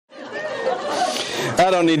I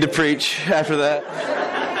don't need to preach after that.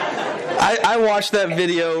 I watched that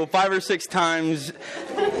video 5 or 6 times.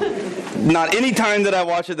 Not any time that I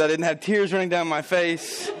watched it that I didn't have tears running down my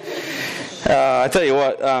face. I tell you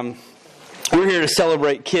what, we're here to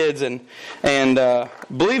celebrate kids, and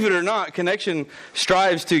believe it or not, Connection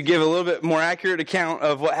strives to give a little bit more accurate account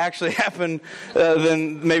of what actually happened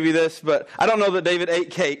than maybe this. But I don't know that David ate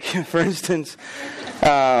cake, for instance.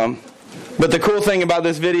 But the cool thing about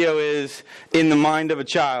this video is in the mind of a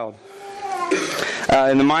child.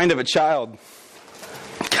 In the mind of a child.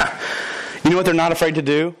 You know what they're not afraid to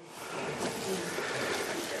do?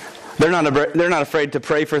 They're not afraid to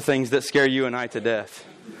pray for things that scare you and I to death.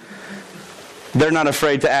 They're not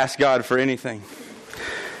afraid to ask God for anything.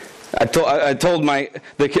 I told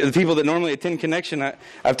the people that normally attend Connection,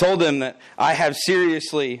 I've told them that I have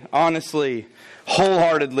seriously, honestly,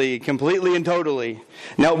 wholeheartedly, completely and totally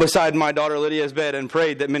knelt beside my daughter Lydia's bed and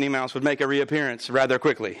prayed that Minnie Mouse would make a reappearance rather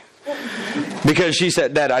quickly. Because she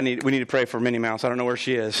said, Dad, we need to pray for Minnie Mouse. I don't know where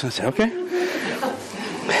she is. I said, okay.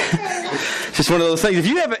 It's just one of those things.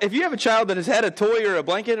 If you have a child that has had a toy or a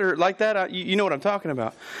blanket or like that, you know what I'm talking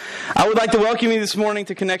about. I would like to welcome you this morning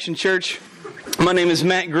to Connection Church. My name is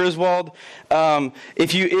Matt Griswold.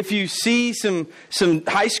 If you see some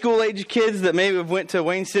high school age kids that maybe went to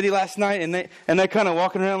Wayne City last night and they're kind of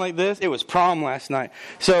walking around like this, it was prom last night.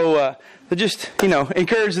 So just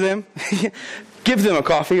encourage them, give them a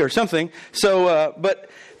coffee or something. So but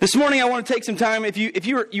this morning I want to take some time. If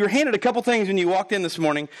you were handed a couple things when you walked in this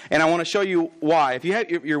morning, and I want to show you why. If you have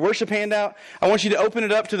your worship handout, I want you to open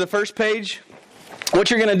it up to the first page. What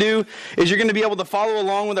you're going to do is you're going to be able to follow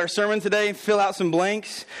along with our sermon today, fill out some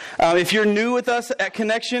blanks. If you're new with us at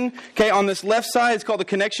Connection, okay, on this left side, it's called the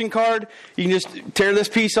Connection card. You can just tear this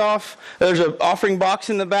piece off. There's an offering box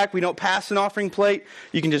in the back. We don't pass an offering plate.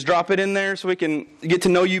 You can just drop it in there so we can get to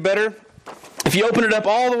know you better. If you open it up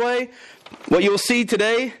all the way, what you'll see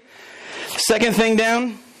today, second thing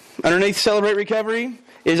down, underneath Celebrate Recovery,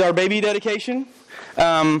 is our baby dedication.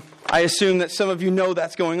 I assume that some of you know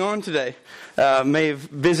that's going on today. May have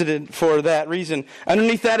visited for that reason.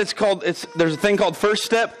 Underneath that, there's a thing called First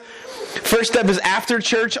Step. First Step is after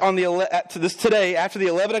church on today, after the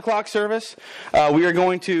 11 o'clock service. We are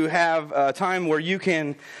going to have a time where you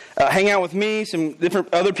can hang out with me, some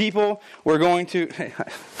different other people. We're going to...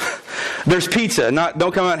 There's pizza.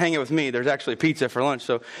 Don't come out and hang out with me. There's actually pizza for lunch.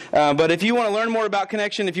 So, but if you want to learn more about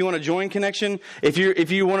Connection, if you want to join Connection, if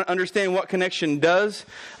you want to understand what Connection does,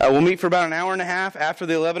 we'll meet for about an hour and a half after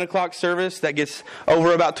the 11 o'clock service. That gets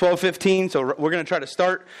over about 12:15. So we're going to try to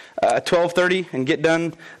start at 12:30 and get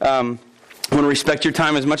done. I want to respect your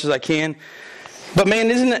time as much as I can. But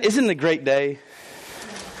man, isn't it a great day?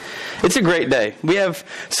 It's a great day. We have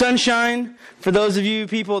sunshine. For those of you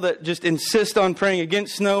people that just insist on praying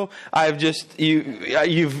against snow,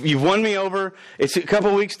 you've won me over. It's a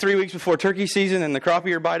couple weeks, 3 weeks before turkey season, and the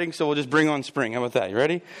crappie are biting, so we'll just bring on spring. How about that? You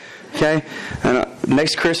ready? Okay. And,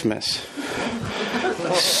 next Christmas,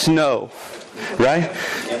 snow, right?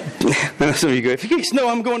 And some of you go, if you get snow,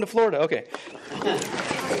 I'm going to Florida. Okay.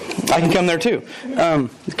 I can come there too.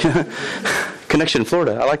 Connection,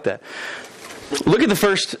 Florida. I like that. Look at the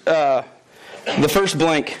first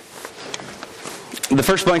blank. The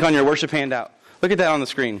first blank on your worship handout. Look at that on the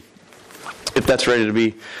screen. If that's ready to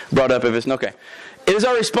be brought up, if it's okay. It is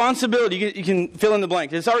our responsibility. You can fill in the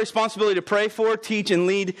blank. It's our responsibility to pray for, teach, and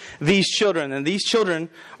lead these children. And these children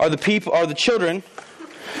are the children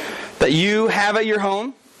that you have at your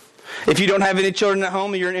home. If you don't have any children at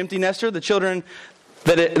home, you're an empty nester. The children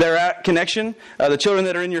that are at Connection, the children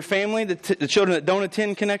that are in your family, the children that don't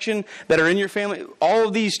attend Connection, that are in your family, all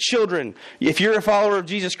of these children, if you're a follower of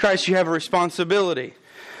Jesus Christ, you have a responsibility.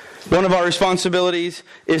 One of our responsibilities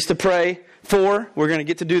is to pray for. We're going to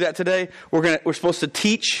get to do that today. We're supposed to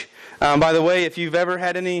teach. By the way, if you've ever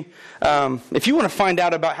had if you want to find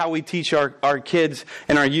out about how we teach our kids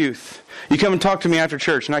and our youth, you come and talk to me after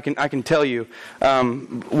church, and I can tell you,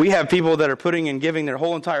 we have people that are putting and giving their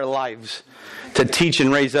whole entire lives to teach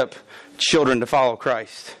and raise up children to follow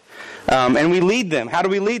Christ. And we lead them. How do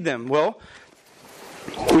we lead them? Well,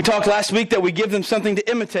 we talked last week that we give them something to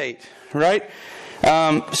imitate, right?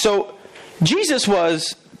 So Jesus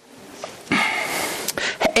was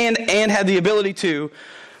and had the ability to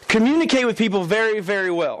communicate with people very,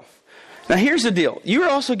 very well. Now here's the deal. You were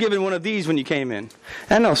also given one of these when you came in.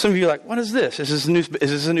 I know some of you are like, what is this? Is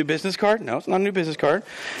this a new business card? No, it's not a new business card.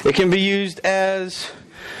 It can be used as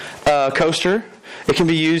a coaster. It can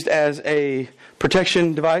be used as a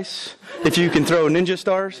protection device if you can throw ninja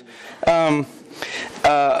stars.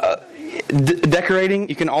 decorating.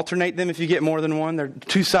 You can alternate them if you get more than one. They're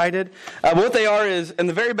two-sided. But what they are is, in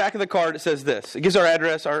the very back of the card, it says this. It gives our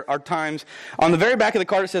address, our times. On the very back of the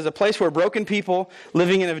card, it says, a place where broken people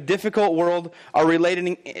living in a difficult world are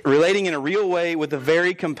relating in a real way with a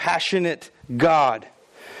very compassionate God.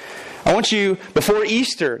 I want you, before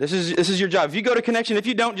Easter, this is your job. If you go to Connection, if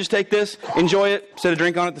you don't, just take this, enjoy it, set a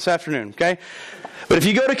drink on it this afternoon, okay? But if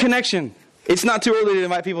you go to Connection, it's not too early to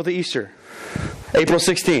invite people to Easter. April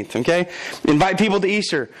 16th, okay? Invite people to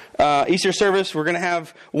Easter. Easter service, we're going to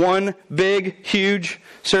have one big, huge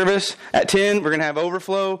service at 10. We're going to have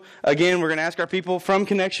overflow. Again, we're going to ask our people from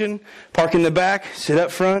Connection, park in the back, sit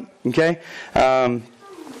up front, okay?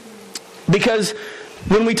 Because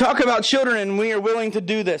when we talk about children and we are willing to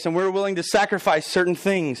do this and we're willing to sacrifice certain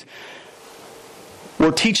things,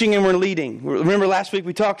 we're teaching and we're leading. Remember last week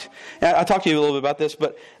I talked to you a little bit about this,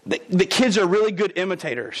 but the kids are really good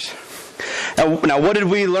imitators. Now, what did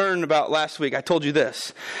we learn about last week? I told you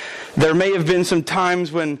this. There may have been some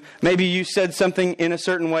times when maybe you said something in a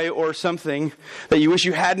certain way or something that you wish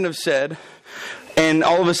you hadn't have said, and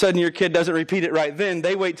all of a sudden your kid doesn't repeat it right then.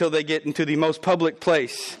 They wait till they get into the most public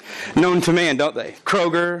place known to man, don't they?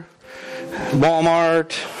 Kroger,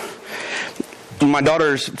 Walmart. My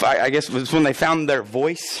daughters, I guess it was when they found their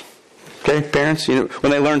voice. Okay, parents,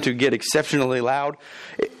 when they learned to get exceptionally loud.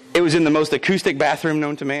 It was in the most acoustic bathroom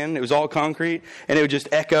known to man. It was all concrete, and it would just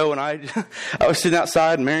echo. And I was sitting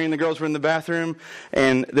outside, and Mary and the girls were in the bathroom,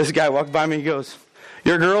 and this guy walked by me. He goes,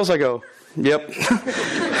 "You're girls?" I go, "Yep."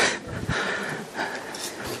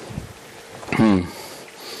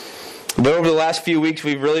 But over the last few weeks,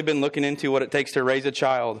 we've really been looking into what it takes to raise a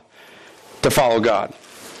child to follow God.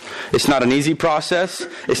 It's not an easy process.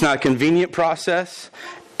 It's not a convenient process,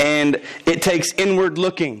 and it takes inward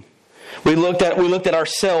looking. We looked at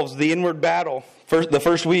ourselves, the inward battle, the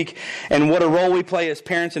first week, and what a role we play as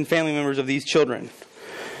parents and family members of these children.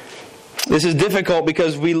 This is difficult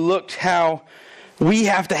because we looked how we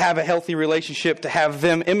have to have a healthy relationship to have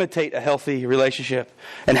them imitate a healthy relationship,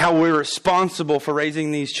 and how we're responsible for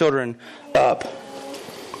raising these children up.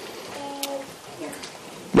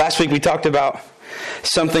 Last week we talked about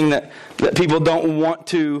something that people don't want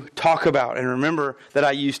to talk about. And remember that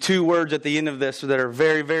I use two words at the end of this that are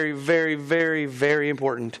very, very, very, very, very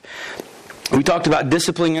important. We talked about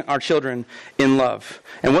disciplining our children in love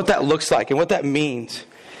and what that looks like and what that means.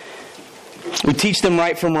 We teach them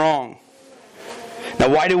right from wrong. Now,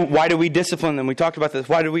 why do we discipline them? We talked about this.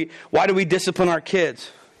 Why do we discipline our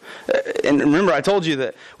kids? And remember, I told you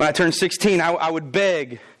that when I turned 16, I would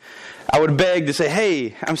beg to say,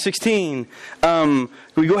 "Hey, I'm 16. Can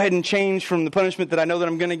we go ahead and change from the punishment that I know that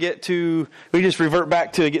I'm going to get to, we just revert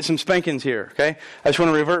back to get some spankings here, okay? I just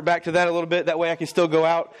want to revert back to that a little bit. That way I can still go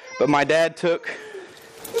out." But my dad took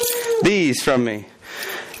these from me.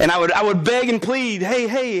 And I would beg and plead,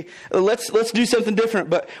 hey, let's do something different.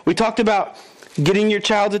 But we talked about getting your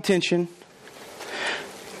child's attention.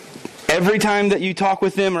 Every time that you talk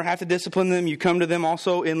with them or have to discipline them, you come to them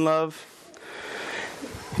also in love.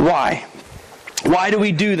 Why? Why do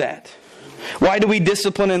we do that? Why do we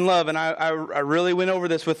discipline in love? And I really went over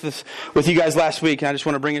this with you guys last week, and I just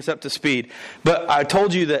want to bring us up to speed. But I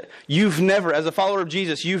told you that you've never, as a follower of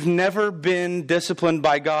Jesus, you've never been disciplined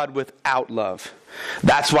by God without love.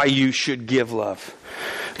 That's why you should give love.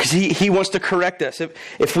 Because He wants to correct us.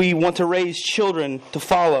 If we want to raise children to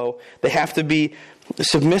follow, they have to be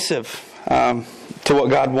submissive to what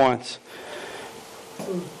God wants.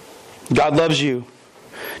 God loves you.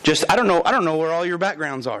 I don't know where all your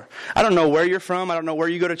backgrounds are. I don't know where you're from. I don't know where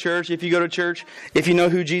you go to church. If you go to church, if you know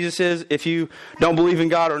who Jesus is, if you don't believe in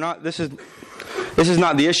God or not, this is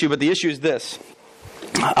not the issue. But the issue is this.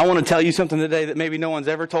 I want to tell you something today that maybe no one's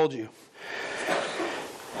ever told you.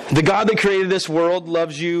 The God that created this world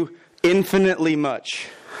loves you infinitely much.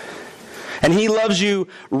 And He loves you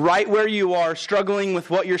right where you are, struggling with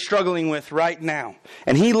what you're struggling with right now.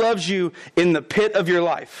 And He loves you in the pit of your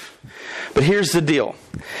life. But here's the deal.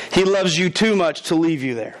 He loves you too much to leave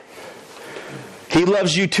you there. He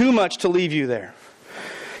loves you too much to leave you there.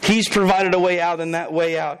 He's provided a way out, and that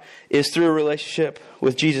way out is through a relationship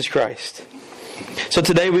with Jesus Christ. So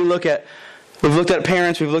today we've looked at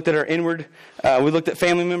parents, we've looked at our inward, we've looked at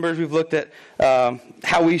family members, we've looked at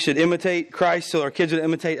how we should imitate Christ so our kids would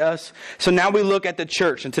imitate us. So now we look at the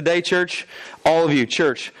church. And today, church, all of you,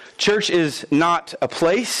 church is not a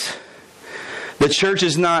place. The church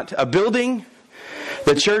is not a building.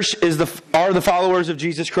 The church are the followers of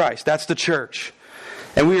Jesus Christ. That's the church.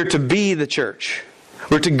 And we are to be the church.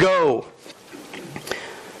 We're to go.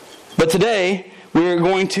 But today, We're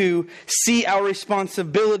going to see our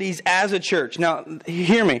responsibilities as a church. Now,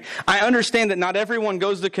 hear me. I understand that not everyone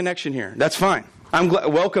goes to Connection here. That's fine. I'm glad.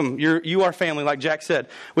 Welcome. You are family, like Jack said.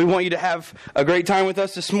 We want you to have a great time with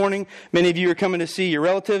us this morning. Many of you are coming to see your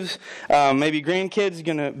relatives, maybe grandkids,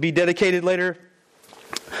 going to be dedicated later.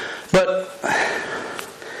 But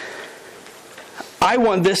I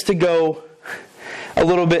want this to go a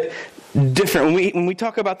little bit different. When we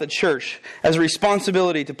talk about the church as a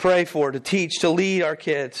responsibility to pray for, to teach, to lead our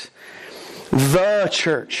kids, the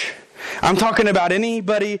church. I'm talking about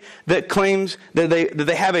anybody that claims that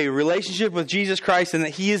they have a relationship with Jesus Christ and that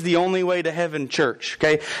He is the only way to heaven church.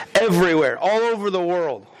 Okay? Everywhere, all over the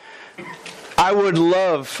world. I would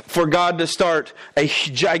love for God to start a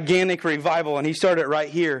gigantic revival, and He started right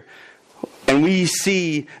here. And we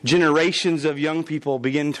see generations of young people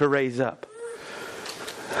begin to raise up.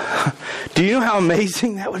 Do you know how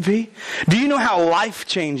amazing that would be? Do you know how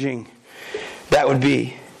life-changing that would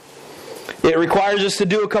be? It requires us to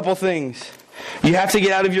do a couple things. You have to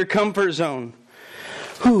get out of your comfort zone.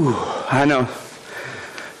 Whew, I know.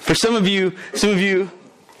 For some of you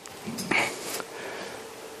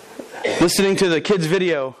listening to the kids'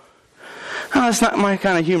 video, that's not my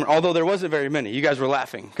kind of humor. Although there wasn't very many. You guys were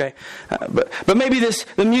laughing, okay? But maybe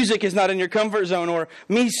the music is not in your comfort zone, or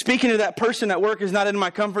me speaking to that person at work is not in my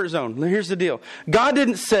comfort zone. Here's the deal. God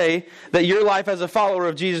didn't say that your life as a follower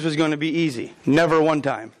of Jesus was going to be easy. Never one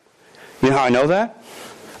time. You know how I know that?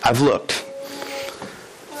 I've looked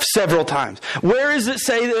several times. Where does it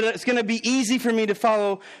say that it's going to be easy for me to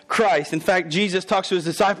follow Christ? In fact, Jesus talks to His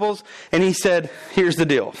disciples and He said, here's the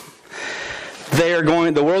deal.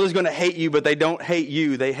 The world is going to hate you, but they don't hate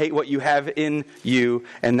you. They hate what you have in you,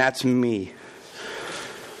 and that's me.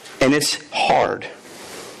 And it's hard.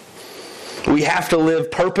 We have to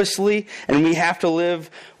live purposely, and we have to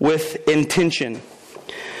live with intention.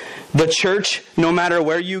 The church, no matter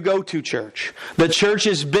where you go to church, the church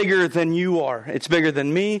is bigger than you are. It's bigger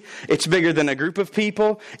than me. It's bigger than a group of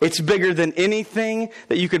people. It's bigger than anything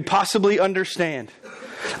that you could possibly understand.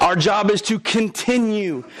 Our job is to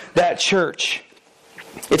continue that church.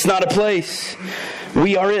 It's not a place.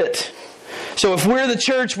 We are it. So if we're the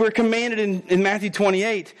church, we're commanded in Matthew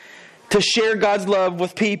 28 to share God's love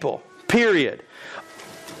with people. Period.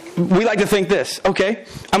 We like to think this. Okay,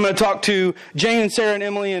 I'm going to talk to Jane and Sarah and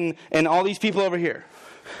Emily and all these people over here.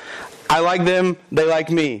 I like them. They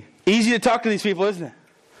like me. Easy to talk to these people, isn't it?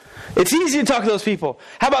 It's easy to talk to those people.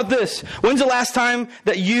 How about this? When's the last time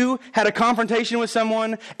that you had a confrontation with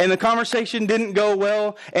someone and the conversation didn't go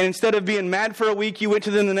well, and instead of being mad for a week, you went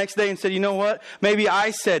to them the next day and said, you know what? Maybe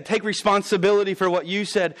I said, take responsibility for what you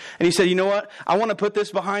said. And you said, you know what? I want to put this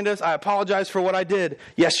behind us. I apologize for what I did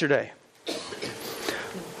yesterday.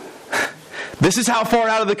 This is how far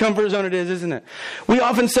out of the comfort zone it is, isn't it? We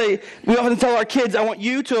often tell our kids, I want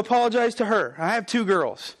you to apologize to her. I have 2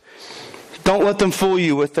 girls. Don't let them fool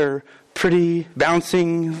you with their pretty,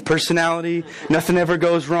 bouncing personality. Nothing ever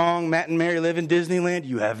goes wrong. Matt and Mary live in Disneyland.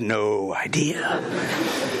 You have no idea.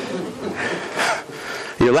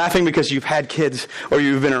 You're laughing because you've had kids or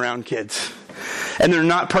you've been around kids. And they're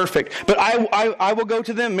not perfect. But I will go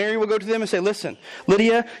to them, Mary will go to them and say, listen,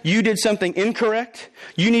 Lydia, you did something incorrect.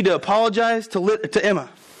 You need to apologize to Emma.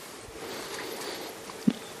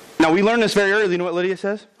 Now, we learned this very early. You know what Lydia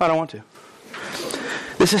says? I don't want to.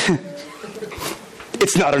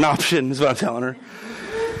 It's not an option, is what I'm telling her.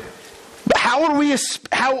 But how would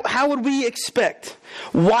we expect?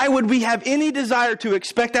 Why would we have any desire to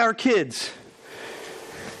expect our kids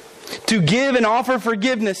to give and offer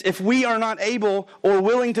forgiveness if we are not able or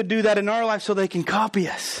willing to do that in our life so they can copy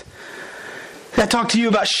us? I talk to you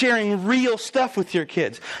about sharing real stuff with your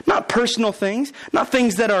kids. Not personal things, not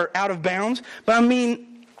things that are out of bounds, but I mean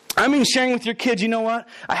sharing with your kids, you know what?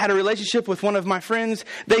 I had a relationship with one of my friends.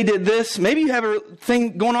 They did this. Maybe you have a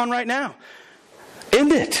thing going on right now.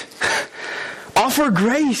 End it. Offer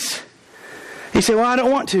grace. You say, well, I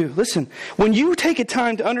don't want to. Listen, when you take a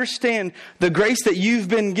time to understand the grace that you've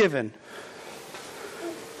been given,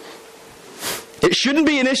 it shouldn't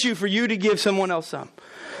be an issue for you to give someone else some.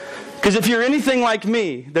 Because if you're anything like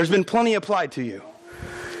me, there's been plenty applied to you.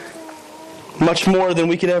 Much more than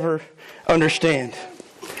we could ever understand.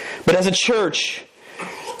 But as a church,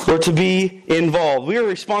 we're to be involved. We are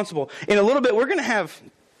responsible. In a little bit, we're going to have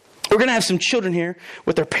some children here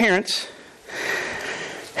with their parents,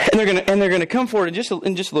 and they're going to come forward in just a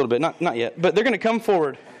little bit, not yet, but they're going to come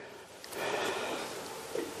forward.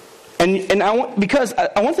 And I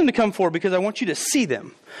want them to come forward because I want you to see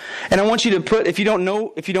them, and I want you to put, if you don't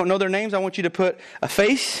know their names, I want you to put a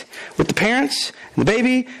face with the parents and the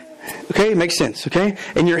baby. Okay, it makes sense. Okay,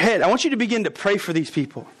 in your head, I want you to begin to pray for these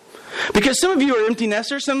people. Because some of you are empty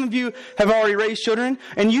nesters, some of you have already raised children,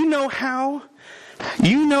 and you know how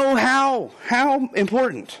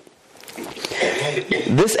important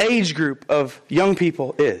this age group of young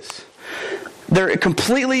people is. They're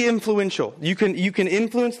completely influential. You can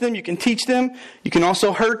influence them, you can teach them, you can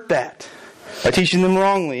also hurt that by teaching them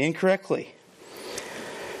wrongly, incorrectly.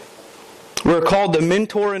 We're called to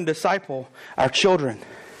mentor and disciple our children.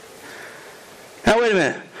 Now wait a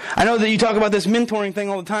minute. I know that you talk about this mentoring thing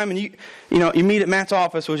all the time, and you meet at Matt's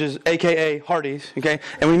office, which is AKA Hardee's, okay?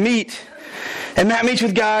 And we meet, and Matt meets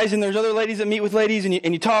with guys, and there's other ladies that meet with ladies, and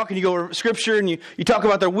you talk, and you go over scripture, and you talk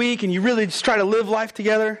about their week, and you really just try to live life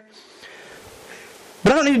together.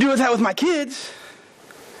 But I don't need to do that with my kids.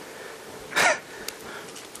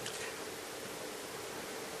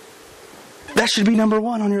 That should be number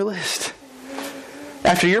one on your list.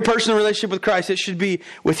 After your personal relationship with Christ, it should be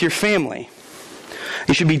with your family.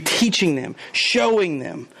 You should be teaching them, showing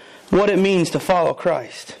them what it means to follow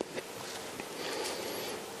Christ.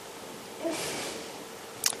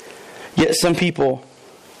 Yet some people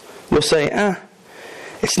will say,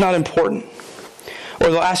 it's not important. Or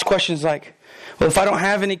they'll ask questions like, well, if I don't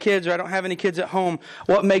have any kids or I don't have any kids at home,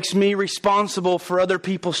 what makes me responsible for other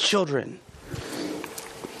people's children?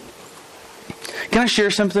 Can I share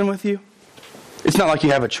something with you? It's not like you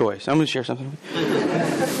have a choice. I'm going to share something with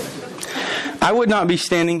you. I would not be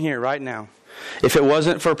standing here right now if it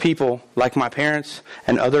wasn't for people like my parents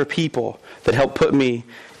and other people that helped put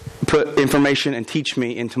information and teach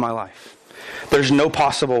me into my life. There's no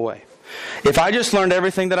possible way. If I just learned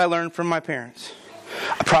everything that I learned from my parents,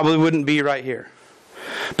 I probably wouldn't be right here.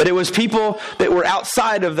 But it was people that were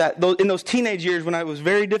outside of that, in those teenage years when it was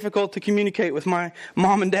very difficult to communicate with my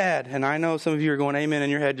mom and dad. And I know some of you are going amen in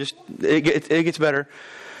your head. Just it gets better.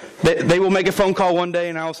 They will make a phone call one day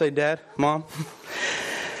and I will say, Dad, Mom,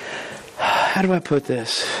 how do I put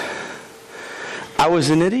this? I was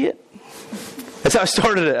an idiot. That's how I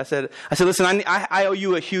started it. I said, listen, I owe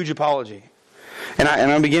you a huge apology. And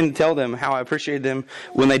I began to tell them how I appreciated them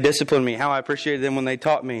when they disciplined me, how I appreciated them when they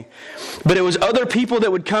taught me. But it was other people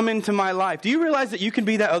that would come into my life. Do you realize that you can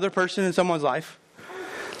be that other person in someone's life?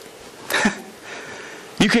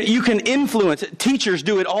 You can influence it. Teachers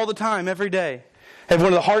do it all the time, every day. Have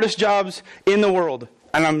one of the hardest jobs in the world.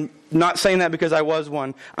 And I'm not saying that because I was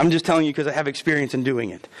one. I'm just telling you because I have experience in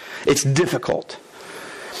doing it. It's difficult.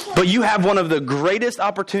 But you have one of the greatest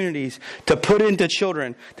opportunities to put into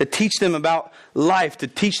children, to teach them about life, to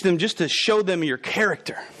teach them, just to show them your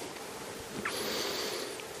character.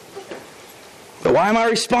 But why am I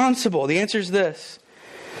responsible? The answer is this.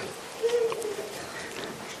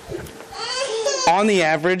 On the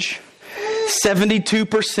average,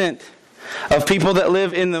 72% of people that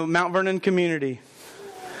live in the Mount Vernon community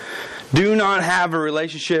do not have a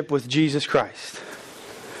relationship with Jesus Christ.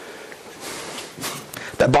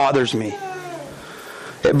 That bothers me.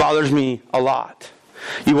 It bothers me a lot.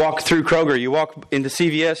 You walk through Kroger, you walk into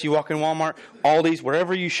CVS, you walk in Walmart, Aldi's,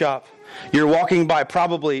 wherever you shop. You're walking by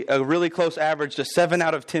probably a really close average to 7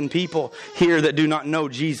 out of 10 people here that do not know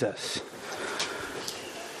Jesus.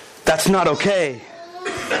 That's not okay.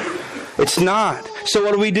 It's not. So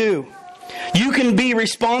what do? You can be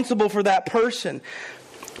responsible for that person.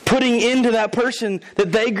 Putting into that person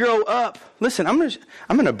that they grow up. Listen, I'm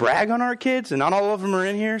going to brag on our kids, and not all of them are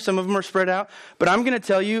in here. Some of them are spread out. But I'm going to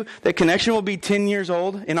tell you that Connection will be 10 years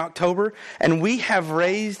old in October, and we have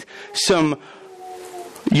raised some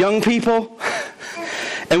young people,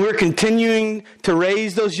 and we're continuing to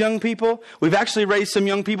raise those young people. We've actually raised some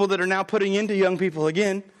young people that are now putting into young people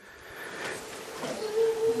again.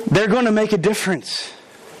 They're going to make a difference.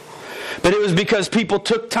 But it was because people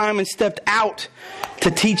took time and stepped out to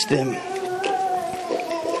teach them.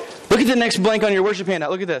 Look at the next blank on your worship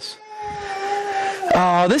handout. Look at this.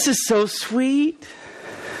 Oh, this is so sweet.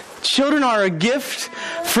 Children are a gift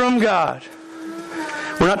from God.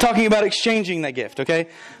 We're not talking about exchanging that gift, okay?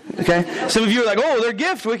 Okay? Some of you are like, oh, they're a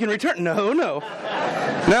gift, we can return. No.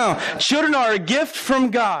 No. Children are a gift from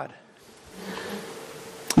God.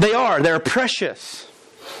 They are. They're precious.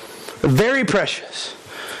 They're very precious.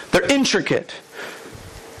 They're intricate.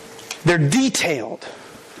 They're detailed.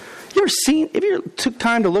 You ever took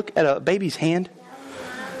time to look at a baby's hand?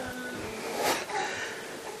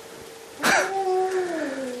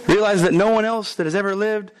 Realize that no one else that has ever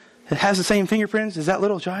lived has the same fingerprints as that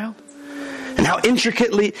little child? And how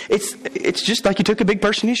intricately, it's just like you took a big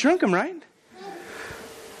person and you shrunk them, right?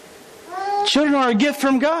 Children are a gift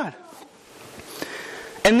from God.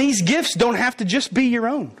 And these gifts don't have to just be your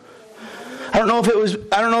own. I don't know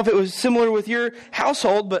if it was similar with your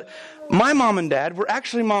household, but my mom and dad were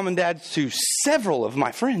actually mom and dads to several of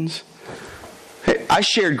my friends. Hey, I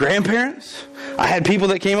shared grandparents. I had people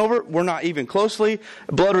that came over, were not even closely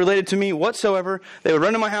blood related to me whatsoever. They would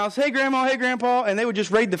run to my house, hey grandma, hey grandpa, and they would just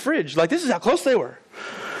raid the fridge. Like, this is how close they were.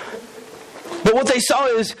 But what they saw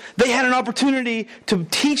is they had an opportunity to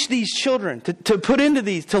teach these children, to put into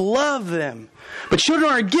these, to love them. But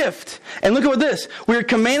children are a gift. And look at this. We are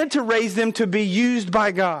commanded to raise them to be used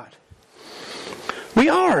by God. We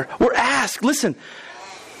are. We're asked. Listen.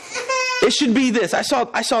 It should be this. I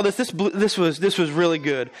saw this. This was really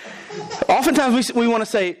good. Oftentimes we want to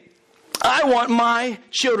say, I want my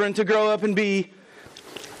children to grow up and be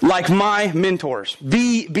like my mentors.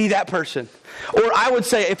 Be that person. Or I would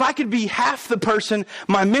say, if I could be half the person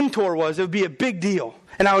my mentor was, it would be a big deal.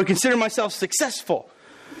 And I would consider myself successful.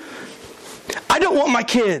 I don't want my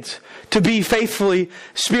kids to be faithfully,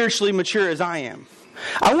 spiritually mature as I am.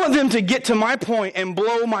 I want them to get to my point and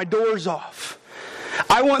blow my doors off.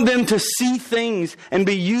 I want them to see things and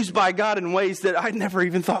be used by God in ways that I never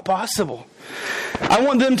even thought possible. I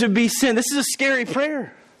want them to be sent. This is a scary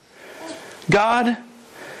prayer. God,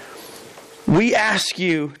 we ask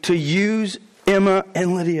you to use Emma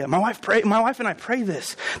and Lydia. My wife and I pray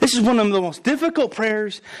this. This is one of the most difficult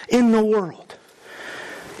prayers in the world.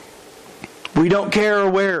 We don't care or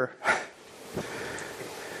where,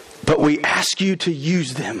 but we ask you to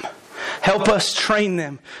use them. Help us train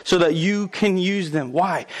them so that you can use them.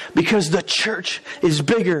 Why? Because the church is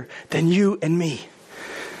bigger than you and me.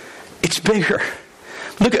 It's bigger.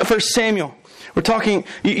 Look at 1 Samuel. We're talking,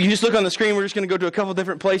 you just look on the screen, we're just going to go to a couple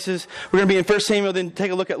different places. We're going to be in 1 Samuel, then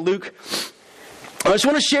take a look at Luke. I just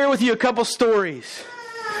want to share with you a couple stories.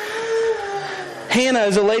 Hannah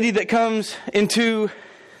is a lady that comes into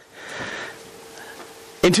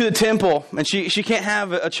the temple, and she can't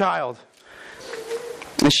have a child.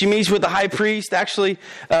 And she meets with the high priest. Actually,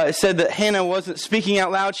 it said that Hannah wasn't speaking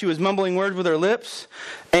out loud. She was mumbling words with her lips.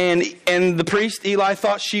 And the priest, Eli,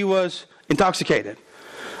 thought she was intoxicated.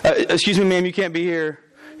 Excuse me, ma'am, you can't be here.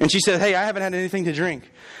 And she said, hey, I haven't had anything to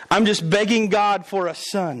drink. I'm just begging God for a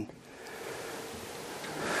son.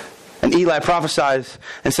 And Eli prophesies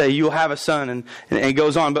and say, you will have a son. And it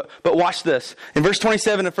goes on. But watch this. In verse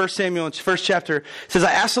 27 of 1 Samuel, it's first chapter, it says,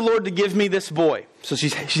 I asked the Lord to give me this boy. So she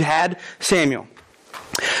had Samuel.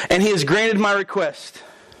 And he has granted my request.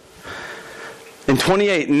 In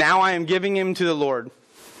 28, now I am giving him to the Lord.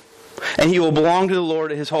 And he will belong to the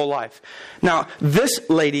Lord his whole life. Now, this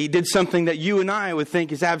lady did something that you and I would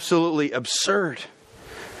think is absolutely absurd.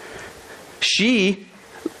 She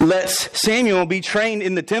lets Samuel be trained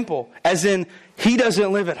in the temple, as in he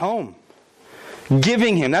doesn't live at home.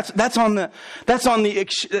 Giving him. That's on the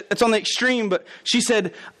extreme, but she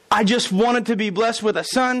said, I just wanted to be blessed with a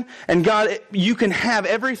son, and God, you can have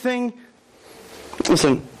everything.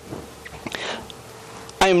 Listen,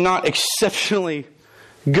 I am not exceptionally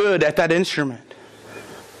good at that instrument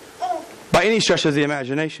by any stretch of the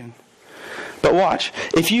imagination. But watch,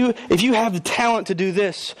 if you have the talent to do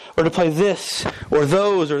this, or to play this, or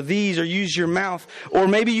those, or these, or use your mouth, or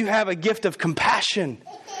maybe you have a gift of compassion,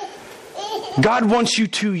 God wants you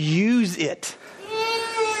to use it.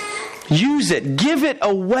 Use it. Give it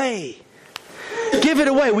away. Give it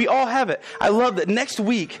away. We all have it. I love that. Next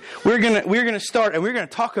week we're gonna start and we're gonna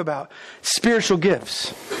talk about spiritual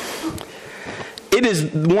gifts. It is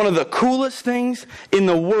one of the coolest things in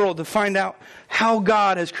the world to find out how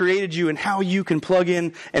God has created you and how you can plug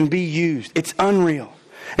in and be used. It's unreal.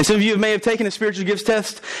 And some of you may have taken a spiritual gifts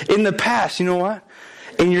test in the past. You know what?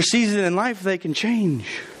 In your season in life, they can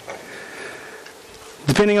change.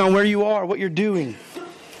 Depending on where you are, what you're doing.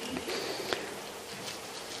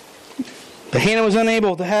 But Hannah was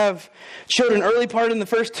unable to have children. Early part in the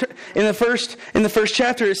first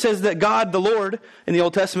chapter, it says that God, the Lord, in the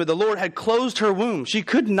Old Testament, the Lord had closed her womb. She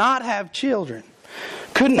could not have children.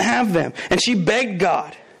 Couldn't have them. And she begged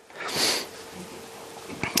God.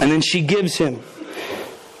 And then she gives him.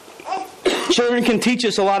 Children can teach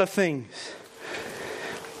us a lot of things.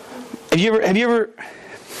 Have you ever,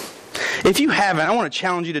 if you haven't, I want to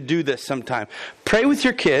challenge you to do this sometime. Pray with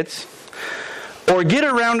your kids. Or get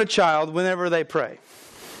around a child whenever they pray.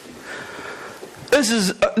 This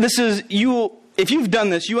is you. If you've done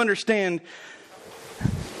this, you understand.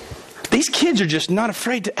 These kids are just not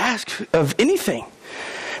afraid to ask of anything,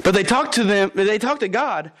 but they talk to them. They talk to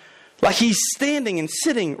God like He's standing and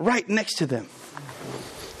sitting right next to them.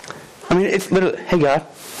 I mean, it's literally, hey God.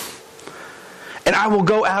 And I will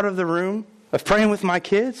go out of the room of praying with my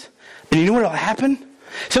kids, and you know what will happen?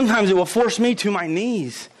 Sometimes it will force me to my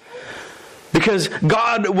knees. Because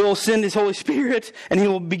God will send His Holy Spirit and He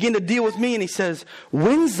will begin to deal with me. And He says,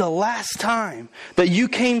 when's the last time that you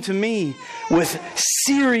came to me with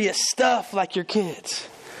serious stuff like your kids?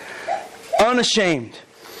 unashamed,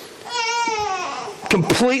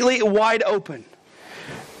 completely wide open.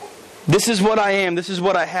 This is what I am. This is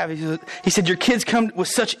what I have. He said, your kids come with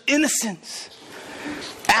such innocence,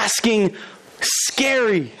 asking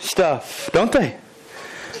scary stuff, don't they?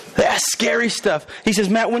 They ask scary stuff. He says,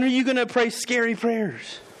 Matt, when are you going to pray scary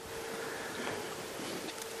prayers?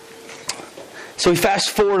 So we fast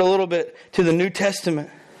forward a little bit to the New Testament.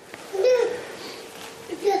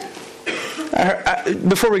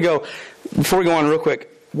 Before we go on real quick,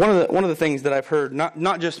 one of the things that I've heard,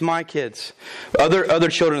 not just my kids, other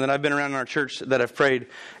children that I've been around in our church that have prayed,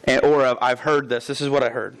 or I've heard this. This is what I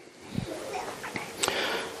heard.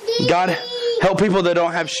 God, help people that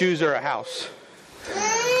don't have shoes or a house.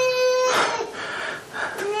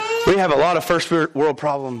 We have a lot of first world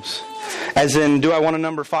problems. As in, do I want a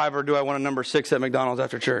number 5 or do I want a number 6 at McDonald's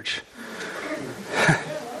after church?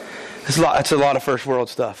 It's a lot of first world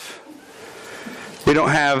stuff. We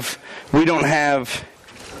don't have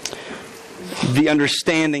the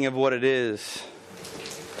understanding of what it is.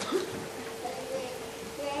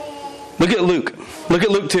 Look at Luke. Look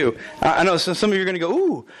at Luke 2. I know some of you are going to go,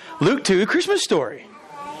 ooh, Luke 2, Christmas story.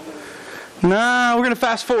 No, we're going to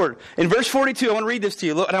fast forward. In verse 42, I want to read this to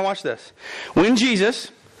you. Look, and I watch this. When Jesus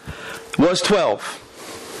was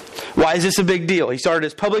 12. Why is this a big deal? He started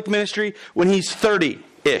his public ministry when he's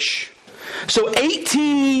 30-ish. So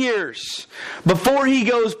 18 years before he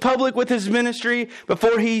goes public with his ministry,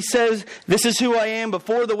 before he says, this is who I am,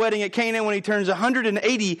 before the wedding at Cana, when he turns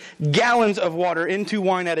 180 gallons of water into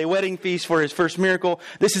wine at a wedding feast for his first miracle.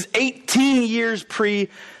 This is 18 years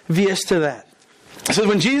previous to that. So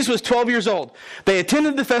when Jesus was 12 years old, they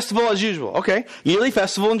attended the festival as usual. Okay, yearly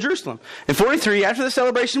festival in Jerusalem. In 43, after the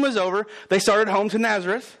celebration was over, they started home to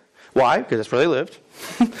Nazareth. Why? Because that's where they lived.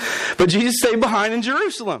 But Jesus stayed behind in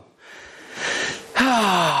Jerusalem.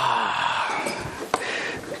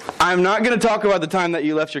 I'm not going to talk about the time that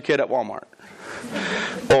you left your kid at Walmart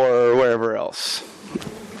or wherever else.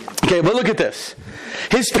 Okay, but look at this.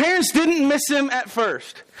 His parents didn't miss him at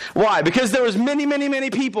first. Why? Because there was many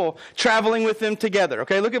people traveling with them together.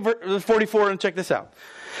 Okay, look at verse 44 and check this out.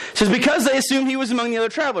 It says, because they assumed he was among the other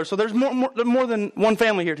travelers. So there's more than one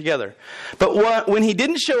family here together. But when he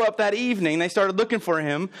didn't show up that evening, they started looking for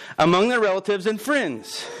him among their relatives and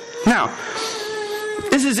friends. Now,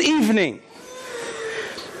 this is evening,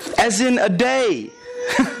 as in a day.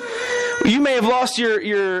 You may have lost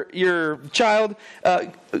your child.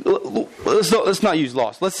 Let's not use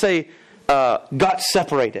lost. Let's say got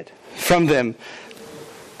separated from them.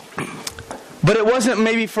 But it wasn't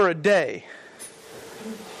maybe for a day.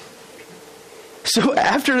 So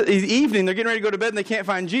after the evening, they're getting ready to go to bed and they can't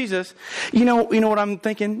find Jesus. You know what I'm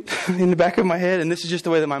thinking in the back of my head? And this is just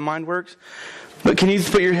the way that my mind works. But can you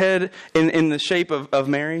put your head in the shape of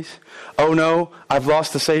Mary's? Oh no, I've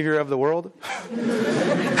lost the Savior of the world.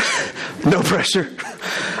 No pressure.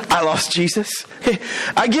 I lost Jesus.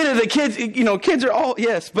 I get it. The kids, kids are all,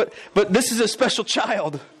 yes, but this is a special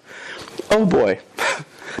child. Oh boy.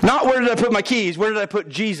 Not where did I put my keys? Where did I put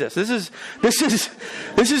Jesus? This is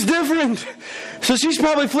different. So she's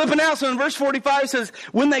probably flipping out. So in verse 45 it says,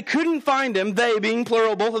 when they couldn't find him, they being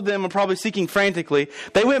plural, both of them are probably seeking frantically,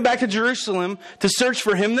 they went back to Jerusalem to search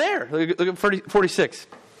for him there. Look at 46.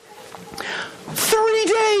 3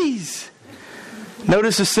 days.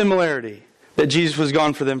 Notice the similarity that Jesus was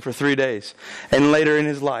gone for them for 3 days. And later in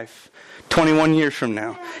his life, 21 years from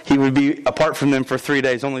now, he would be apart from them for 3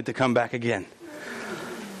 days only to come back again.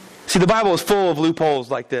 See, the Bible is full of loopholes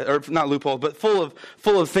like this, or not loopholes, but full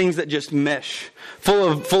of things that just mesh,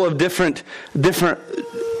 full of different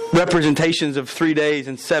representations of 3 days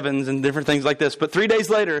and sevens and different things like this. But 3 days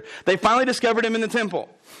later, they finally discovered him in the temple.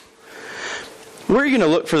 Where are you going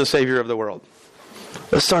to look for the Savior of the world?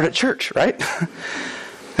 Let's start at church, right?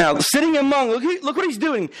 Now, sitting among, look what he's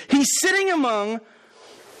doing. He's sitting among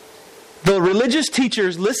the religious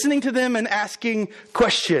teachers, listening to them and asking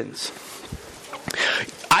questions.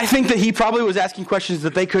 I think that he probably was asking questions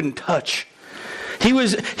that they couldn't touch. He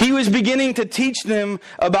was beginning to teach them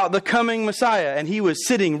about the coming Messiah, and he was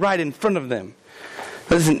sitting right in front of them.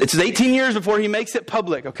 Listen, it's 18 years before he makes it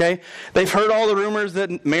public, okay? They've heard all the rumors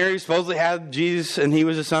that Mary supposedly had Jesus and he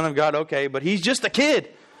was the Son of God, okay, but he's just a kid.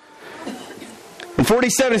 In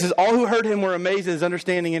 47 it says, all who heard him were amazed at his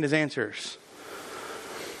understanding and his answers.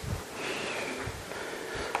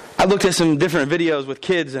 I looked at some different videos with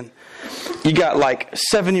kids, and you got like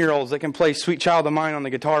 7-year-olds that can play Sweet Child of Mine on the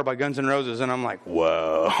guitar by Guns N' Roses, and I'm like,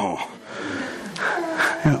 whoa.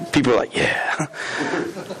 People are like, yeah.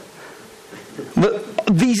 But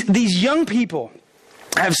these young people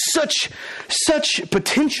have such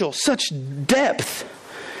potential, such depth.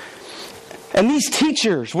 And these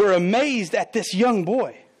teachers were amazed at this young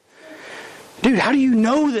boy. Dude, how do you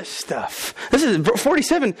know this stuff? This is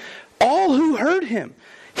 47. All who heard him.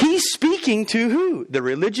 He's speaking to who? The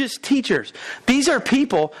religious teachers. These are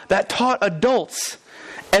people that taught adults.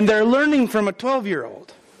 And they're learning from a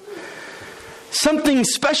 12-year-old. Something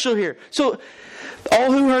special here. So,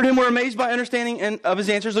 all who heard him were amazed by understanding of his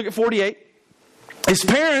answers. Look at 48. His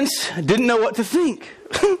parents didn't know what to think.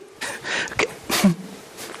 Okay.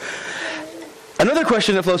 Another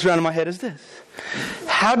question that floats around in my head is this.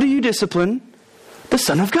 How do you discipline the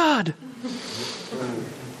Son of God?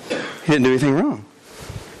 He didn't do anything wrong.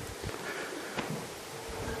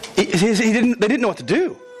 They didn't know what to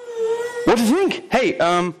do. What to think? Hey,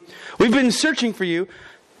 we've been searching for you.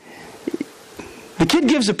 The kid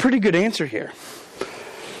gives a pretty good answer here.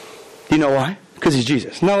 You know why? Because he's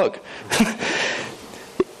Jesus. Now look.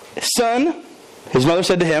 Son, his mother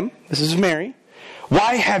said to him, this is Mary,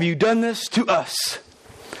 why have you done this to us?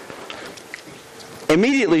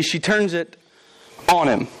 Immediately she turns it on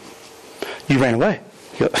him. You ran away.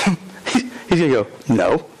 He's going to go,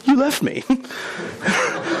 no, you left me.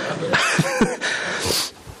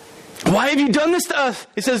 Why have you done this to us?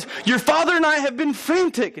 It says, your father and I have been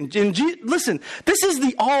frantic. And listen, this is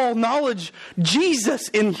the all-knowledge Jesus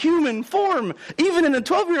in human form. Even in a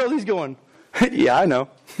 12-year-old, he's going, yeah, I know.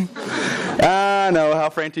 I know how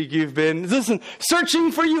frantic you've been. Listen,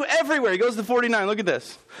 searching for you everywhere. He goes to 49. Look at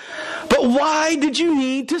this. But why did you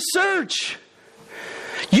need to search?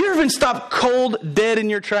 You ever been stopped cold dead in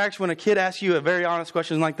your tracks when a kid asks you a very honest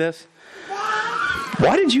question like this?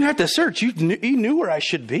 Why did you have to search? You knew where I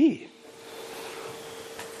should be.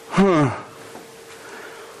 One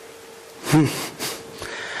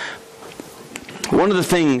of the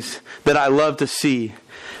things that I love to see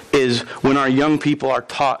is when our young people are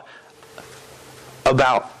taught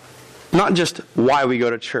about not just why we go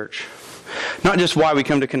to church, not just why we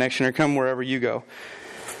come to Connection or come wherever you go.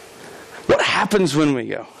 What happens when we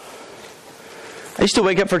go? I used to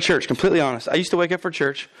wake up for church, completely honest. I used to wake up for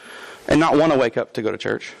church and not want to wake up to go to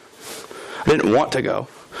church. I didn't want to go.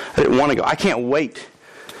 I didn't want to go. I can't wait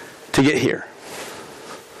to get here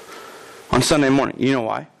on Sunday morning. You know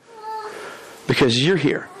why? Because you're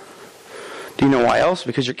here. Do you know why else?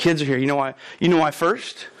 Because your kids are here. You know why? You know why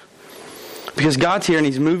first? Because God's here and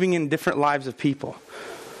He's moving in different lives of people.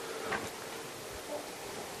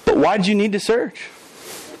 But why did you need to search?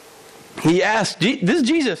 He asked, this is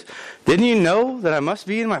Jesus, didn't you know that I must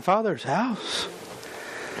be in my Father's house?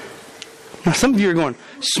 Now some of you are going,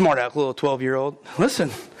 smart aleck little 12-year-old.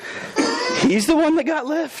 Listen, He's the one that got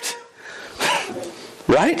left.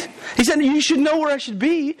 Right? He said, you should know where I should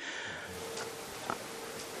be.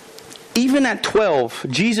 Even at 12,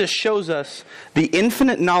 Jesus shows us the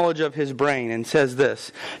infinite knowledge of His brain and says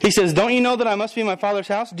this. He says, don't you know that I must be in my Father's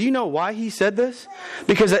house? Do you know why He said this?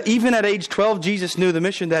 Because even at age 12, Jesus knew the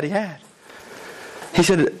mission that He had. He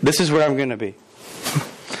said, this is where I'm going to be.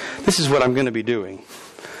 This is what I'm going to be doing.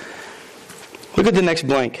 Look at the next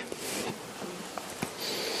blank.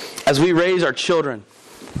 As we raise our children,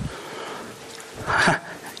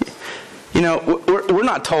 you know, we're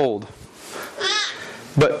not told,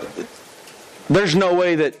 but there's no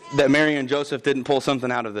way that Mary and Joseph didn't pull something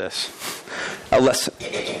out of this. A lesson.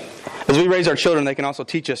 As we raise our children, they can also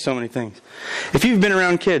teach us so many things. If you've been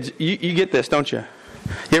around kids, you get this, don't you?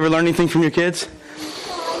 You ever learn anything from your kids?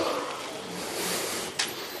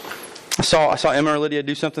 I saw Emma or Lydia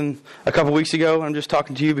do something a couple weeks ago. I'm just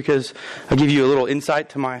talking to you because I'll give you a little insight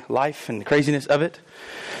to my life and the craziness of it.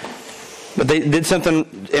 But they did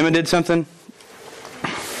something, Emma did something.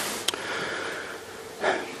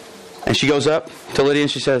 And she goes up to Lydia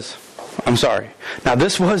and she says, I'm sorry. Now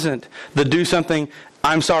this wasn't the do something,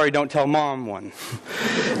 I'm sorry, don't tell mom one.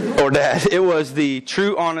 Or dad. It was the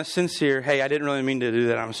true, honest, sincere, hey, I didn't really mean to do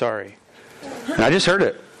that, I'm sorry. And I just heard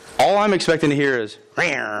it. All I'm expecting to hear is,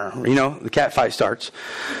 you know, the cat fight starts.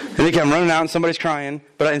 And they come running out and somebody's crying.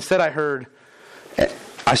 But instead I heard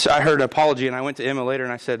an apology, and I went to Emma later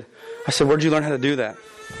and I said, where'd you learn how to do that?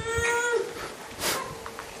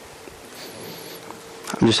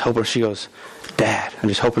 I'm just hoping. She goes, Dad. I'm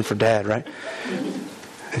just hoping for Dad, right?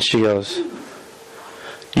 And she goes,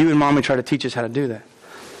 you and Mommy try to teach us how to do that.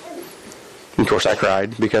 And of course I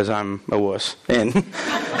cried because I'm a wuss. And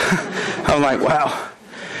I'm like, wow.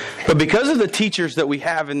 But because of the teachers that we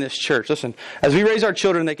have in this church, listen, as we raise our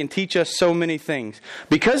children, they can teach us so many things.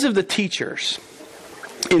 Because of the teachers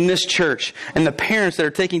in this church and the parents that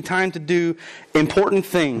are taking time to do important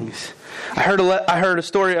things. I heard a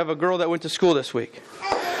story of a girl that went to school this week.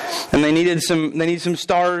 And they needed some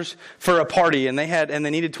stars for a party, and they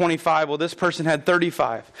needed 25. Well, this person had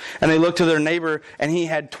 35. And they looked to their neighbor and he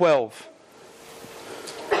had 12.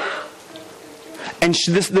 And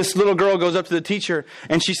this little girl goes up to the teacher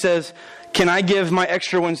and she says, "Can I give my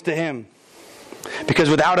extra ones to him? Because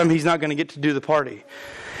without him, he's not going to get to do the party."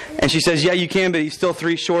 And she says, "Yeah, you can, but he's still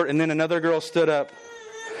 3 short." And then another girl stood up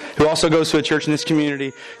who also goes to a church in this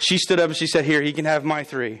community. She stood up and she said, "Here, he can have my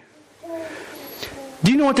 3.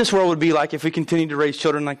 Do you know what this world would be like if we continued to raise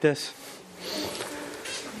children like this?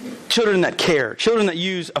 Children that care. Children that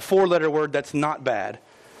use a 4-letter word that's not bad.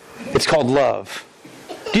 It's called love.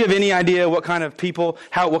 Do you have any idea what kind of people,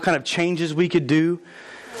 what kind of changes we could do?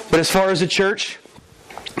 But as far as the church,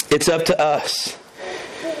 it's up to us.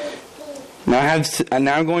 Now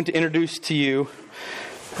I'm going to introduce to you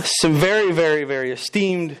some very, very, very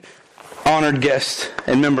esteemed, honored guests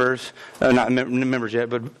and members. Not members yet,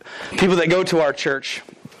 but people that go to our church.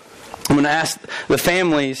 I'm going to ask the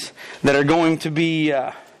families that are going to be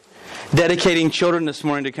dedicating children this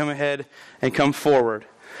morning to come ahead and come forward.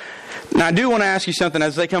 Now, I do want to ask you something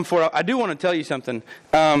as they come forward. I do want to tell you something.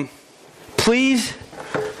 Please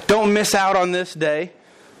don't miss out on this day.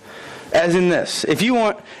 As in this, if you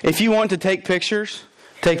want to take pictures,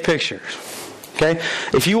 take pictures. Okay?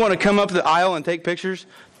 If you want to come up the aisle and take pictures,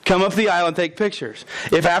 come up the aisle and take pictures.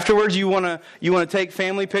 If afterwards you want to take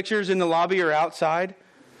family pictures in the lobby or outside,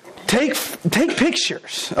 take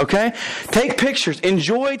pictures. Okay? Take pictures.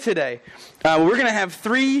 Enjoy today. We're going to have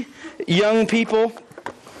 3 young people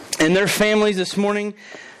and their families this morning.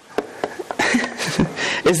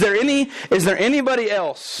 Is there anybody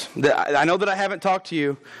else that I know that I haven't talked to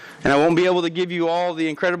you, and I won't be able to give you all the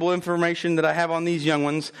incredible information that I have on these young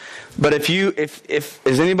ones? But if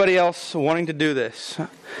is anybody else wanting to do this?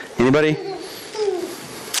 Anybody?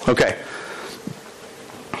 Okay.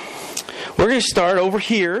 We're going to start over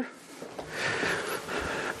here.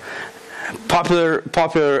 Popular.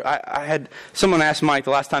 I had someone ask Mike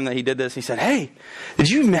the last time that he did this. He said, "Hey, did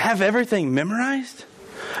you have everything memorized?"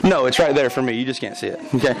 No, it's right there for me. You just can't see it.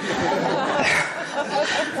 Okay.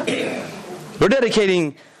 We're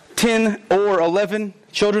dedicating 10 or 11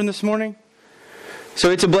 children this morning. So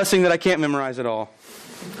it's a blessing that I can't memorize it all.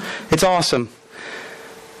 It's awesome.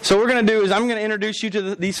 So what we're going to do is I'm going to introduce you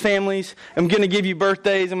to these families. I'm going to give you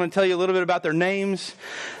birthdays. I'm going to tell you a little bit about their names.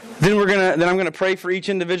 Then I'm going to pray for each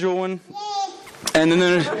individual one. And then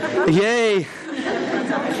there's yay.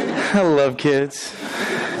 I love kids.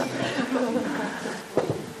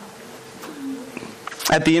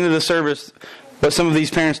 At the end of the service, what some of these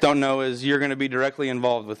parents don't know is you're going to be directly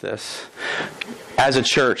involved with this. As a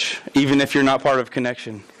church, even if you're not part of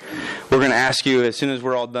Connection, we're going to ask you as soon as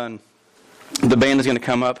we're all done. The band is going to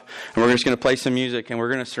come up and we're just going to play some music and we're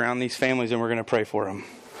going to surround these families and we're going to pray for them.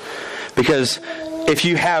 Because if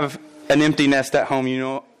you have an empty nest at home,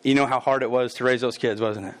 you know how hard it was to raise those kids,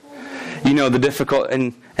 wasn't it? You know the difficult,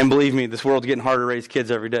 and believe me, this world's getting harder to raise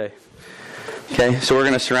kids every day. Okay, so we're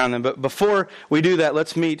going to surround them. But before we do that,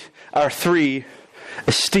 let's meet our 3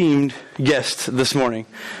 esteemed guests this morning.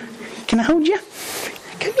 Can I hold you?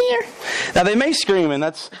 Come here. Now they may scream, and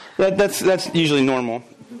that's usually normal.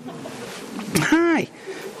 Hi.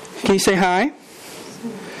 Can you say hi?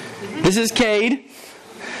 This is Cade.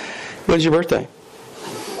 When's your birthday?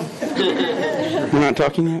 We're not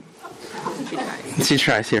talking yet? She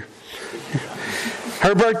tries here.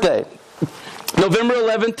 Her birthday, November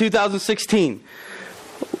 11th, 2016.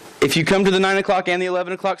 If you come to the 9 o'clock and the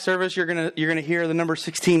 11 o'clock service, you're gonna hear the number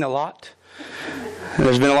 16 a lot.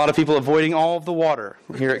 There's been a lot of people avoiding all of the water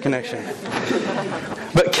here at Connection.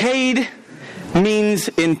 But Cade means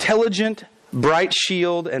intelligent, bright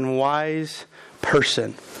shield, and wise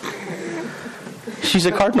person. She's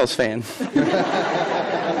a Cardinals fan.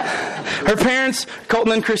 Her parents,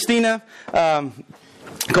 Colton and Christina.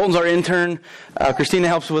 Colton's our intern. Christina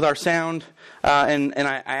helps with our sound. And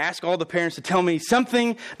I ask all the parents to tell me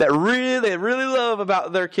something that they really love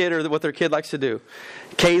about their kid or what their kid likes to do.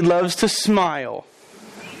 Cade loves to smile,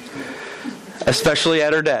 especially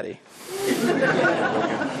at her daddy.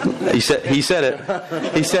 He said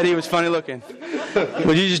it. He said he was funny looking.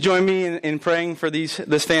 Would you just join me in praying for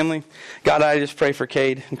this family? God, I just pray for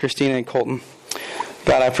Cade and Christina and Colton.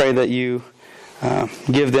 God, I pray that you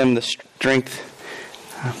give them the strength,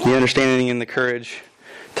 the understanding, and the courage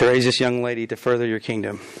to raise this young lady to further your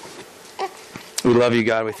kingdom. We love you,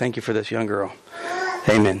 God. We thank you for this young girl.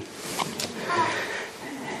 Amen.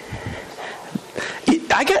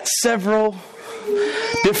 I got several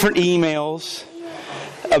different emails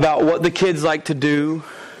about what the kids like to do,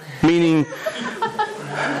 meaning,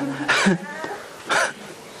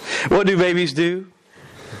 what do babies do?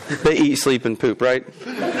 They eat, sleep, and poop, right?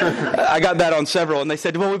 I got that on several, and they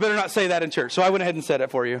said, well, we better not say that in church. So I went ahead and said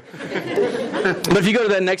it for you. But if you go to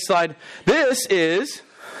that next slide, this is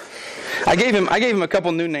I gave him a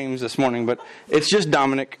couple new names this morning, but it's just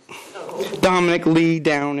Dominic. Dominic Lee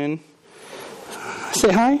Downen.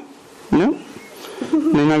 Say hi? No?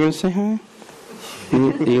 You're not going to say hi?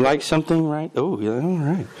 You like something, right? Oh, yeah, all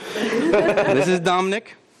right. This is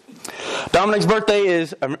Dominic. Dominic's birthday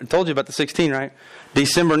is, I told you about the 16, right?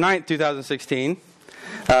 December 9th, 2016.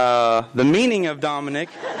 The meaning of Dominic.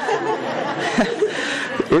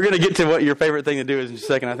 We're going to get to what your favorite thing to do is in a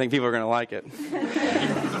second. I think people are going to like it.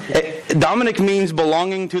 Dominic means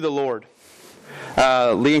belonging to the Lord.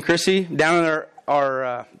 Lee and Chrissy, down in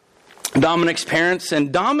our Dominic's parents.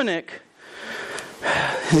 And Dominic,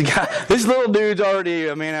 this little dude's already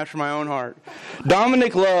a man after my own heart.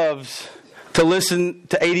 Dominic loves to listen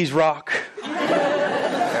to 80s rock.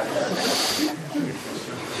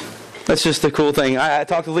 That's just a cool thing. I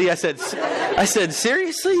talked to Lee. I said,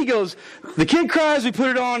 seriously? He goes, the kid cries, we put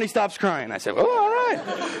it on, he stops crying. I said, oh, all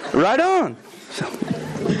right. Right on. So,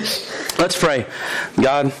 let's pray.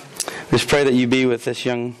 God, just pray that you be with this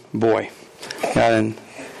young boy, God, and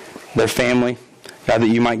their family. God, that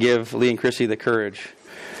you might give Lee and Chrissy the courage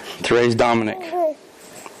to raise Dominic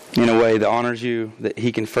in a way that honors you, that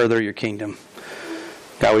he can further your kingdom.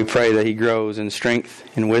 God, we pray that he grows in strength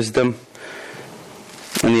and wisdom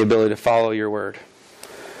and the ability to follow your word.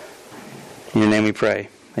 In your name we pray.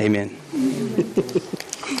 Amen.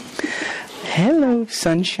 Hello,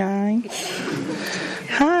 sunshine.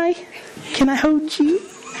 Hi. Can I hold you?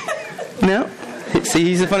 No? See,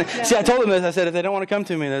 he's the funny. See, I told them this. I said, if they don't want to come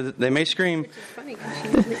to me, they may scream.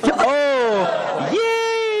 Oh,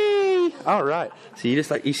 yay! All right. So you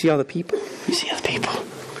just you see all the people? You see all the people.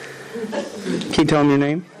 Can you tell them your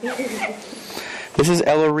name? This is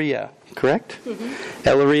Elaria, correct? Mm-hmm.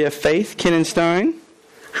 Elaria Faith Kinnenstein.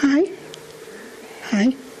 Hi.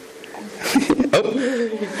 Hi. Oh.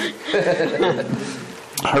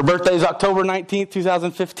 Her birthday is October 19th,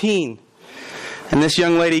 2015. And this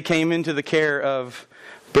young lady came into the care of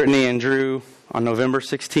Brittany and Drew on November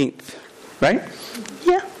 16th. Right?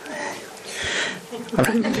 Yeah. All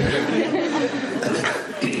right.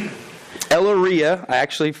 Elaria, I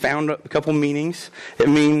actually found a couple meanings. It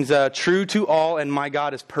means true to all and my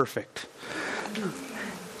God is perfect. And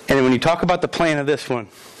then when you talk about the plan of this one,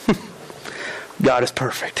 God is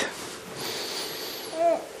perfect.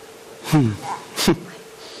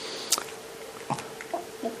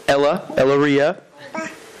 Elaria,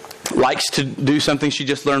 likes to do something she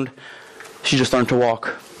just learned to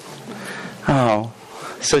walk. Oh.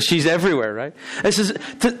 So she's everywhere, right? This is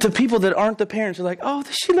to people that aren't the parents are like, oh,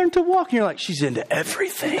 she learned to walk. And you're like, she's into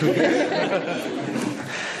everything.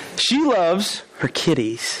 She loves her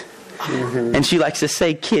kitties. Mm-hmm. And she likes to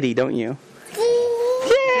say kitty, don't you?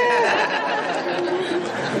 Yeah!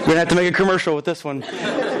 We're going to have to make a commercial with this one.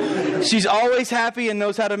 She's always happy and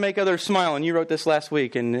knows how to make others smile. And you wrote this last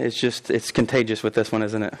week, and it's contagious with this one,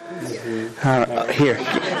 isn't it? Mm-hmm. Here.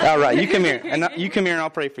 All right, you come here. And you come here and I'll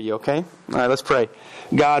pray for you, okay? All right, let's pray.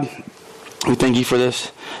 God, we thank you for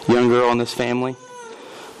this young girl and this family.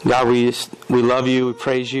 God, we love you. We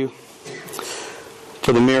praise you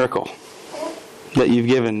for the miracle that you've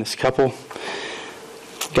given this couple.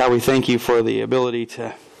 God, we thank you for the ability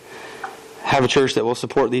to have a church that will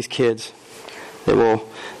support these kids, that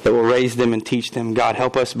will raise them and teach them. God,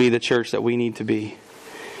 help us be the church that we need to be.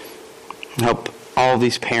 Help all of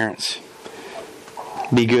these parents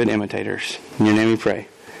be good imitators. In your name we pray.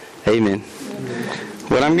 Amen.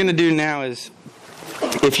 What I'm going to do now is,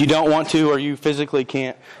 if you don't want to or you physically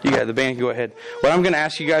can't, the band can go ahead. What I'm going to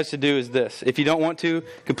ask you guys to do is this. If you don't want to,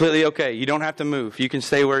 completely okay. You don't have to move. You can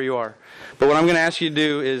stay where you are. But what I'm going to ask you to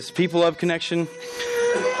do is, people of Connection,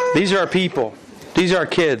 these are our people. These are our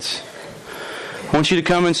kids. I want you to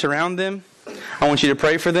come and surround them. I want you to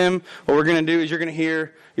pray for them. What we're going to do is you're going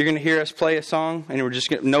to hear us play a song, and we're just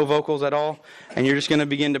going to, no vocals at all, and you're just going to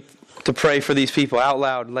begin to pray for these people out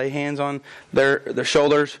loud. Lay hands on their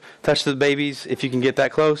shoulders, touch the babies if you can get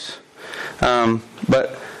that close.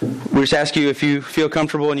 But we just ask you, if you feel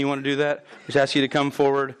comfortable and you want to do that, we just ask you to come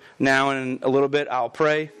forward now, and in a little bit I'll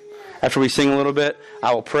pray. After we sing a little bit,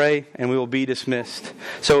 I will pray and we will be dismissed.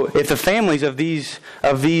 So if the families of these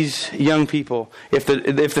young people, if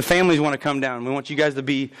the families want to come down, we want you guys to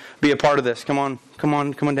be a part of this. Come on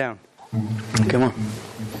down. Come on.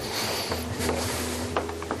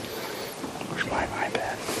 Where's my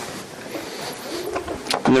iPad?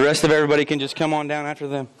 And the rest of everybody can just come on down after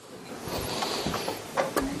them.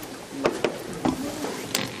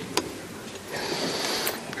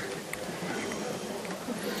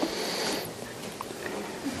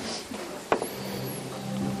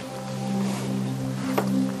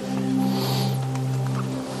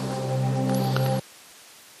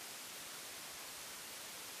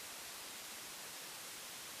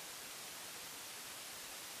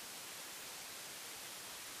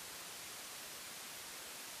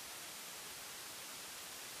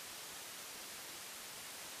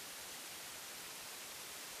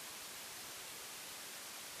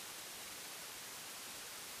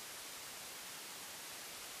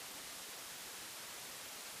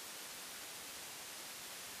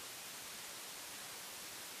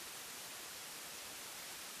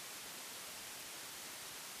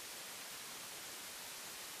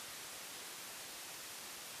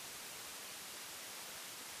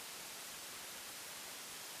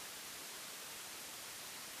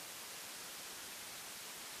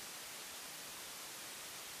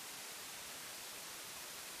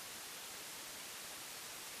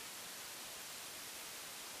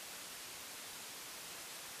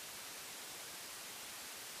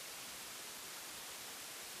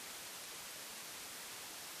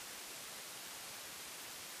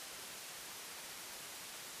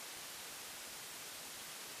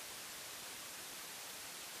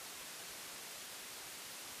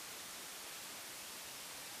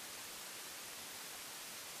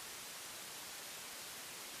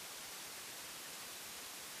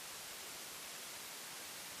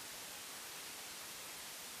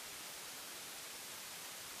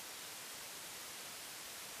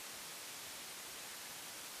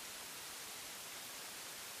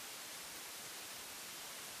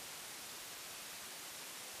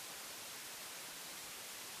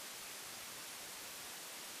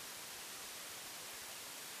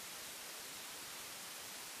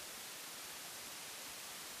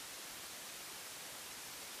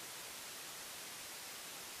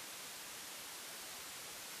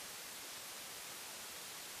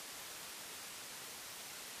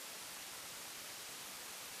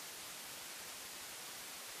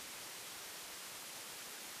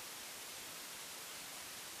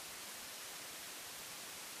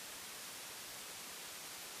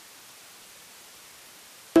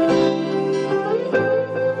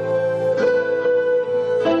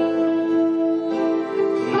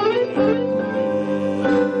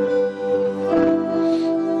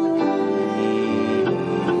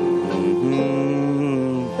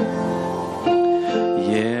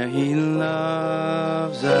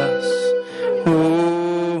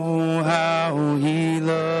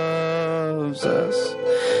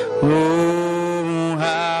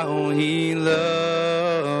 He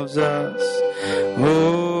loves us.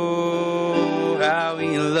 Oh, how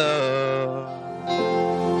He loves.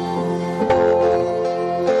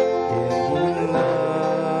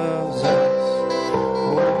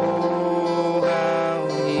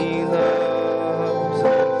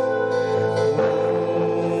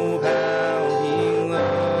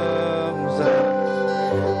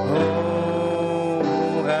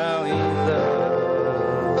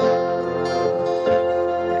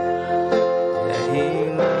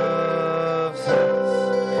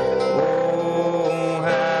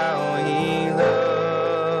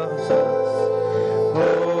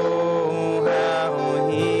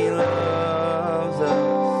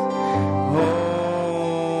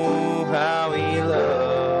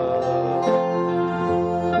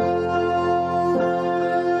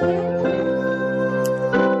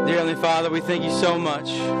 Father, we thank you so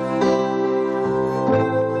much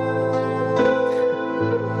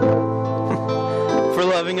for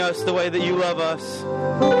loving us the way that you love us.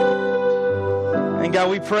 And God,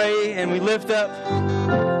 we pray and we lift up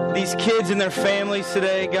these kids and their families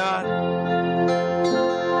today, God,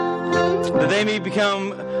 that they may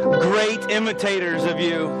become great imitators of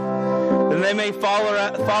you, that they may follow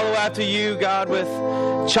after you, God, with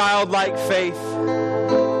childlike faith.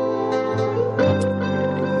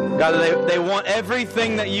 God, they want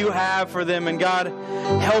everything that you have for them. And God,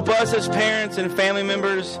 help us as parents and family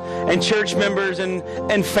members and church members and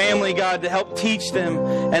family, God, to help teach them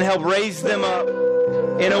and help raise them up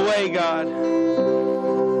in a way, God,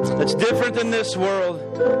 that's different than this world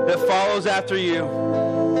that follows after you.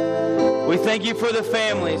 We thank you for the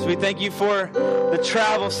families. We thank you for the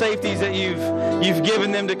travel safeties that you've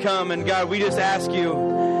given them to come. And God, we just ask you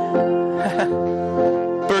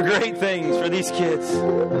for great things for these kids.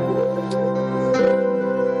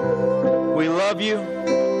 We love you.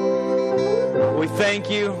 We thank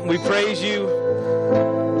you. We praise you.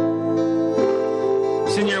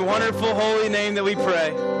 It's in your wonderful holy name that we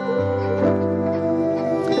pray.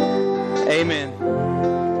 Amen.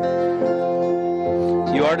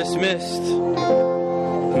 You are dismissed.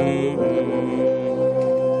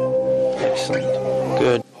 Excellent.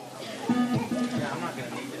 Good.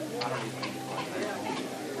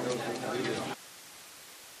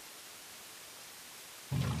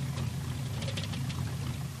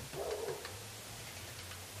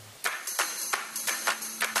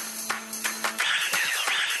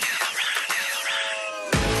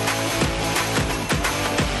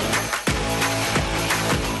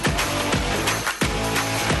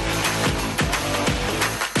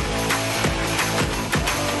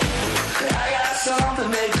 Something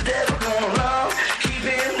makes